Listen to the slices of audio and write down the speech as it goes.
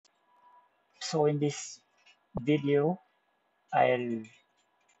So in this video, I'll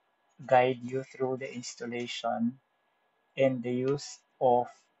guide you through the installation and the use of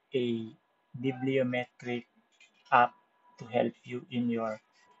a bibliometric app to help you in your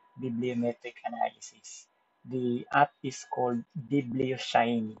bibliometric analysis. The app is called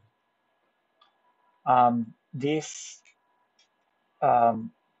Biblioshiny. This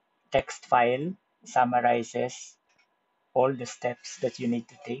text file summarizes all the steps that you need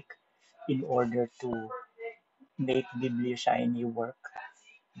to take in order to make Biblioshiny work.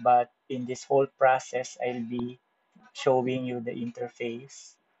 But in this whole process, I'll be showing you the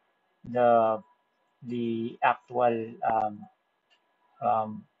interface, the actual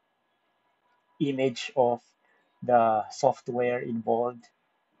um, image of the software involved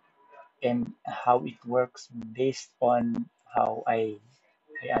and how it works based on how I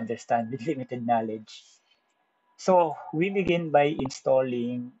understand with limited knowledge. So we begin by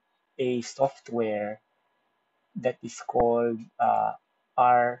installing a software that is called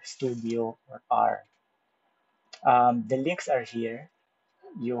R Studio or R. The links are here.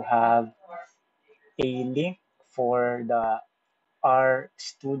 You have a link for the R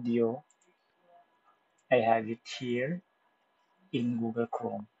Studio. I have it here in Google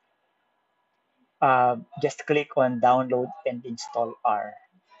Chrome. Just click on download and install R,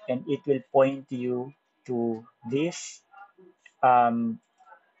 and it will point you to this um,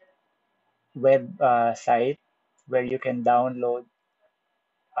 web site where you can download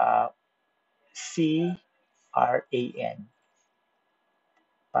uh, CRAN,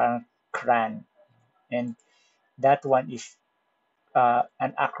 parang CRAN, and that one is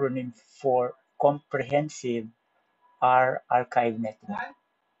an acronym for Comprehensive R Archive Network.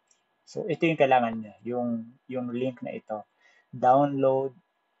 So ito yung kailangan nyo, yung link na ito. Download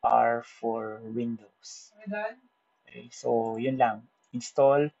R for Windows. Okay, so yun lang.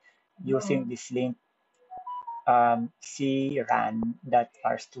 Install using this link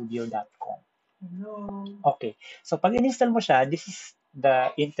cran.rstudio.com. Okay, so pag in-install mo siya, this is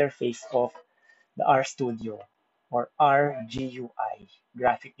the interface of the RStudio or RGUI,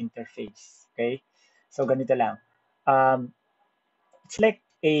 graphic interface. Okay, so ganito lang. It's like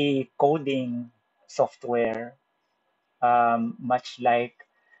a coding software, much like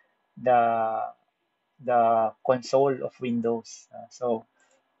the console of Windows. So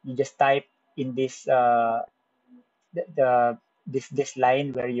you just type in this this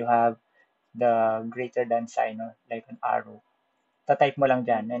line where you have the greater than sign, or like an arrow. Tatype mo lang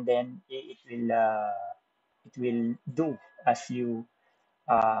dyan, and then it will do as you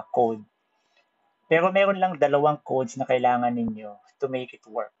code. Pero meron lang dalawang codes na kailangan ninyo to make it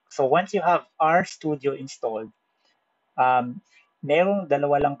work. So once you have RStudio installed, merong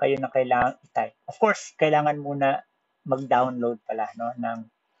dalawa lang kayo na kailangan i-type. Of course, kailangan muna mag-download pala ng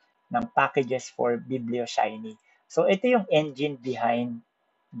packages for Biblioshiny. So ito yung engine behind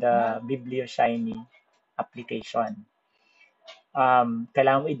the Biblioshiny application.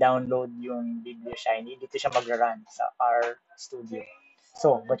 Kailangan mo i-download yung Biblioshiny. Dito siya mag-run sa RStudio.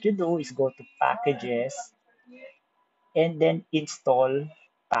 So what you do is go to packages and then install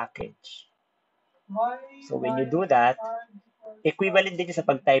package. So when you do that, equivalent din sa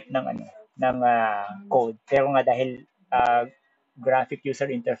pag-type ng code. Pero nga dahil graphic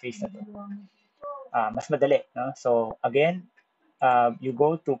user interface na to, mas madali, no? So again, you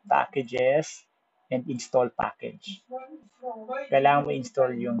go to packages and install package. Kailangan mo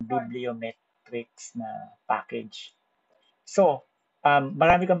install yung bibliometrix na package. So,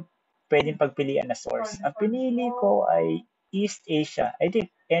 marami kang pwedeng pagpilian na source. Ang pinili ko ay East Asia. I think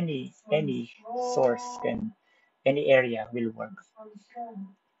any source any area will work.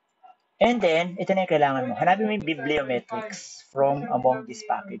 And then, ito na yung kailangan mo. Hanapin mo yung bibliometrics from among these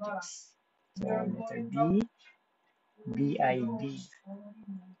packages. So, letter B, BIB.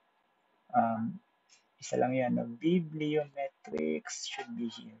 Isa lang yan. No? Bibliometrics should be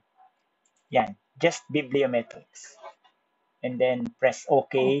here. Yan. Just bibliometrics. And then press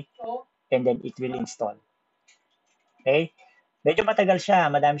OK, and then it will install. Okay? Medyo matagal siya.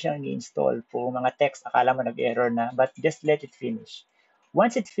 Madami siyang i-install. Kung mga text, akala mo nag-error na. But just let it finish.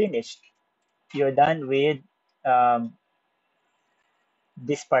 Once it's finished, you're done with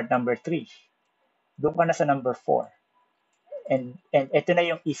this part number 3. Doon ka na sa number 4. And ito na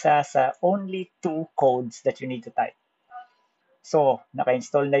yung isa sa only 2 codes that you need to type. So,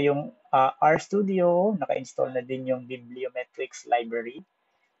 naka-install na yung RStudio, naka-install na din yung Bibliometrics library.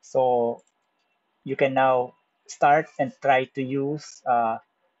 So, you can now start and try to use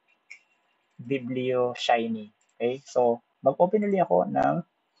Biblioshiny. Okay? So, mag-open ulit ako ng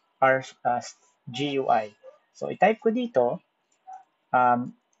GUI. So, i-type ko dito,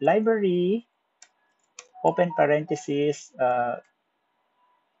 library open parenthesis,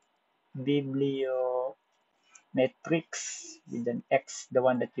 bibliometrix with an X, the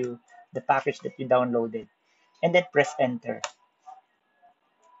one that the package that you downloaded, and then press enter.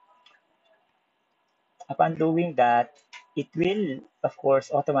 Upon doing that, it will, of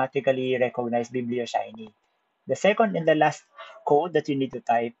course, automatically recognize Biblioshiny. The second and the last code that you need to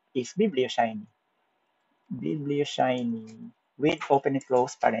type is Biblioshiny. Biblioshiny with open and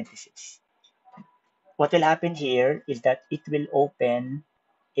close parentheses. What will happen here is that it will open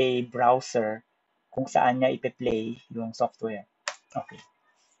a browser kung saan niya ipe-play yung software. Okay,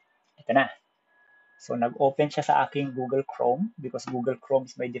 ito na. So, nag-open siya sa aking Google Chrome because Google Chrome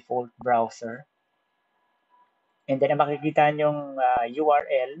is my default browser. And then, ang makikita nyong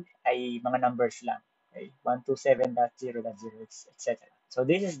URL ay mga numbers lang. Okay? 127.0.0, etc. So,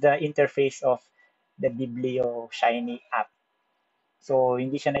 this is the interface of the Biblioshiny app. So,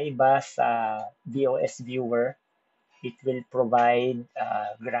 hindi siya naiba sa BOS viewer. It will provide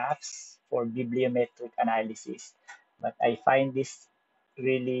graphs for bibliometric analysis. But I find this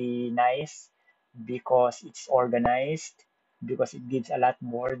really nice because it's organized, because it gives a lot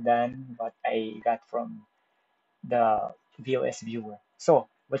more than what I got from the VOS viewer. So,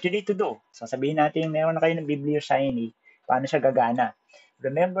 what you need to do, so sabihin natin meron na kayo ng Biblioshiny, paano siya gagana?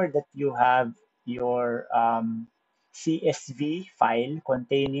 Remember that you have your CSV file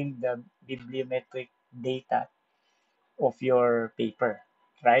containing the bibliometric data of your paper,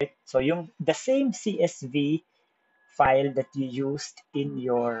 right? So the same CSV file that you used in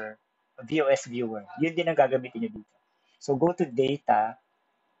your VOS viewer, yun din ang gagamitin nyo dito. So go to data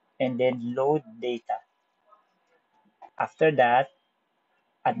and then load data. After that,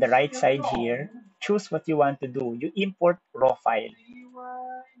 at the right side here, choose what you want to do. You import raw file.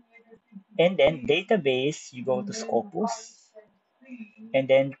 And then database, you go to Scopus and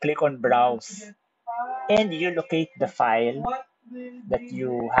then click on browse. And you locate the file that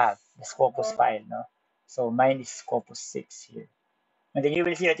you have, the Scopus file. No? So mine is Scopus 6 here. And then you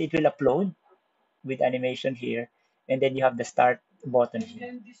will see that it will upload with animation here. And then you have the start button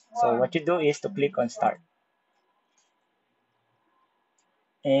here. So what you do is to click on start.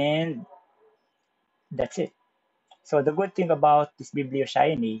 And that's it. So the good thing about this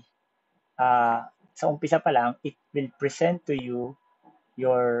Biblioshiny, sa umpisa pa lang, it will present to you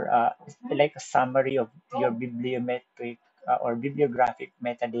your like a summary of your bibliometric or bibliographic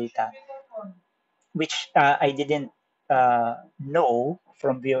metadata, which I didn't know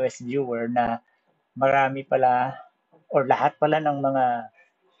from VOS Viewer na marami pala or lahat pala ng mga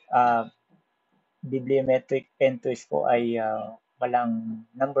uh, bibliometric entries ko ay walang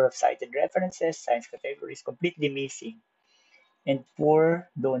number of cited references, science categories, completely missing. And poor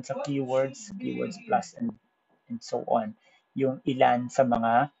doon sa keywords, keywords plus, and so on, yung ilan sa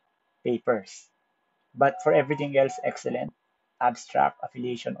mga papers. But for everything else, excellent. Abstract,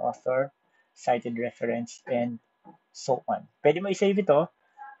 affiliation, author, cited reference, and so on. Pwede mo i-save ito,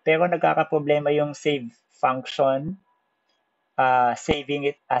 pero nagkakaproblema yung save function, saving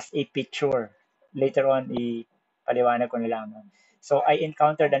it as a picture. Later on, ipaliwanag ko na lang. No? So, I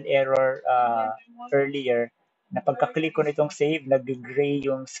encountered an error earlier na pagka-click ko nitong save, nag-gray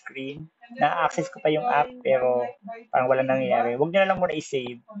yung screen. Na-access ko pa yung app, pero parang walang nangyayari. Huwag nyo na lang muna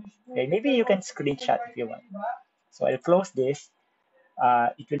i-save. Okay, maybe you can screenshot if you want. So, I'll close this.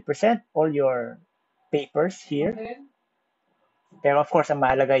 It will present all your papers here. Pero of course, ang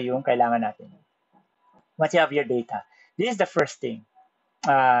mahalaga yung kailangan natin. Once you have your data, this is the first thing.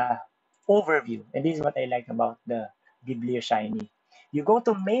 Overview. And this is what I like about the Biblioshiny. You go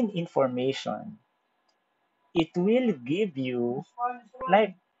to main information, it will give you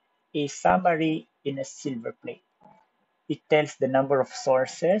like a summary in a silver plate. It tells the number of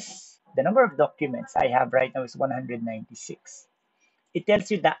sources, the number of documents I have right now is 196. It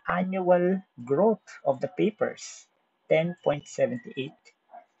tells you the annual growth of the papers, 10.78%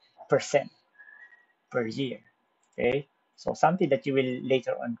 per year. Okay, so something that you will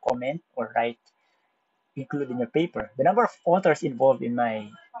later on comment or write, include in your paper. The number of authors involved in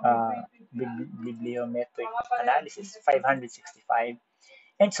my bibliometric analysis, 565,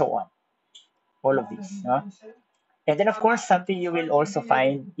 and so on. All of these. No? And then, of course, something you will also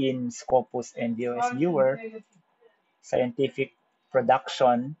find in Scopus and VOS Viewer, scientific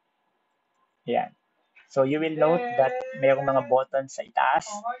production. Yan. So you will note that mayroong mga buttons sa itaas.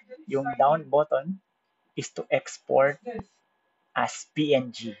 Yung down button is to export as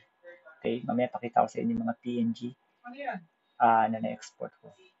PNG. Okay, mamaya pakita ko sa inyo mga PNG na na-export ko.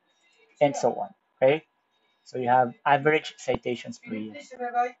 And so on. Okay? So you have average citations per year.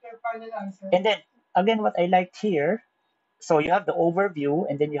 And then, again, what I liked here, so you have the overview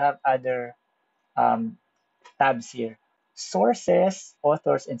and then you have other tabs here. Sources,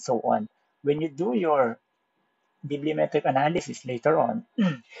 authors, and so on. When you do your bibliometric analysis later on,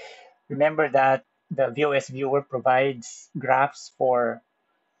 remember that the VOS viewer provides graphs for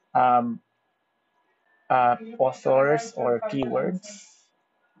um, authors or keywords.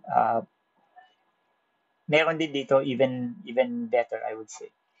 Uh, Meron din dito even better, I would say.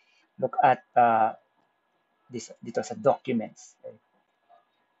 Look at this dito sa documents. Okay?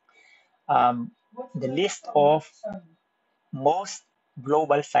 The list of most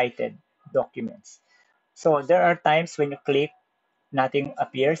global cited documents. So there are times when you click, nothing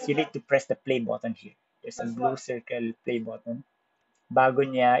appears. You need to press the play button here. There's a blue circle play button. Bago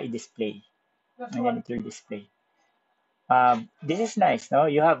niya i-display. And then it will display. This is nice,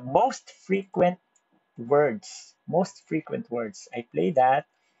 no? You have most frequent words. Most frequent words. I play that,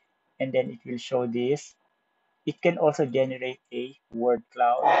 and then it will show this. It can also generate a word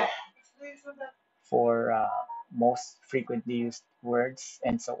cloud for most frequently used words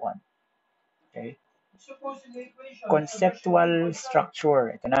and so on. Okay? Conceptual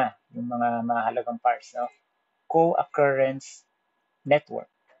structure. Ito na, yung mga mahalagang parts. No? Co-occurrence network.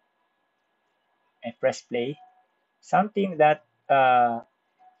 I press play. Something that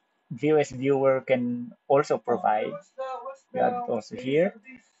VOS viewer can also provide. You have it also here.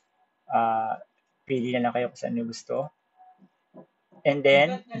 Pili na lang kayo kung saan nyo gusto. And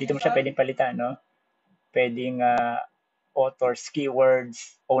then, dito mo siya pwedeng palitan, no? Pwedeng authors,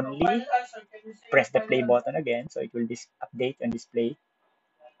 keywords only. Press the play button again, so it will update and display.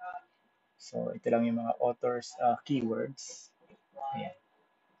 So, ito lang yung mga authors, keywords. Ayan.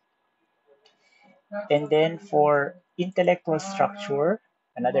 And then, for intellectual structure,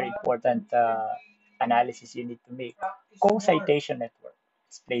 another important analysis you need to make, co-citation network.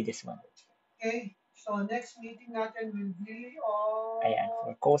 Let's play this one. Okay, so next meeting natin will be on... Ayan,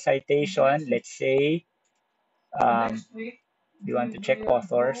 for co-citation, let's say, you want to check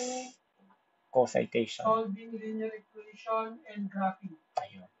authors, co-citation. Solving linear equation and graphing.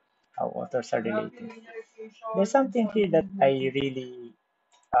 Ayun, how authors are related. There's something here that I really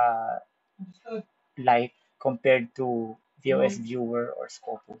like compared to VOS Viewer or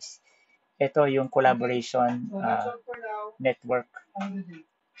Scopus. Ito yung collaboration network.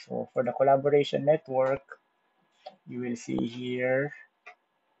 So for the collaboration network, you will see here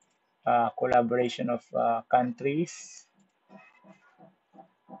collaboration of countries.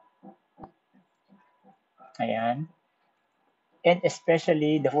 Ayan. And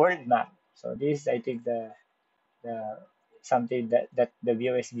especially the world map. So this is, I think, the something that the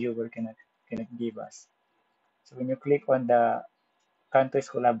VOS viewer cannot give us. So when you click on the countries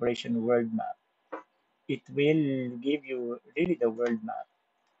collaboration world map, it will give you really the world map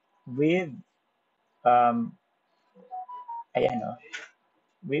with ayan, no,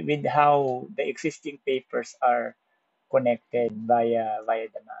 with how the existing papers are connected via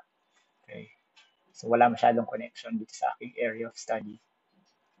the map. Okay. So wala masyadong connection dito sa aking area of study.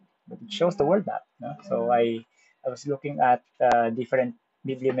 But it shows the world map. No? So I was looking at different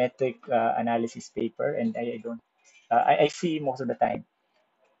bibliometric analysis paper, and I don't I see most of the time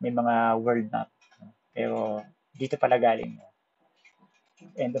may mga world map. No? Pero dito pala galing. No?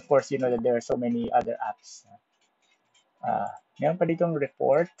 And of course, you know that there are so many other apps. No? Meron pa ditong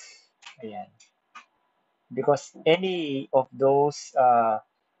report. Ayan. Because any of those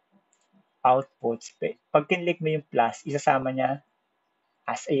outputs, pag kinlik mo yung plus, isasama niya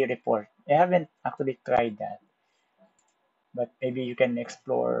as a report. I haven't actually tried that, but maybe you can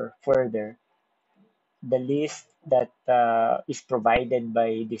explore further. The list that is provided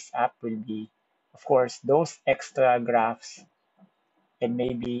by this app will be, of course, those extra graphs and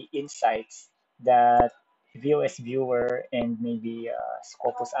maybe insights that VOS Viewer and maybe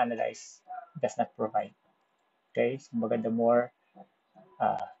Scopus Analyze does not provide. Okay, so the more,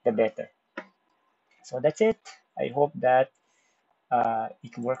 the better. So that's it. I hope that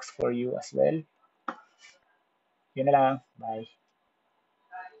it works for you as well. Yun na lang. Bye.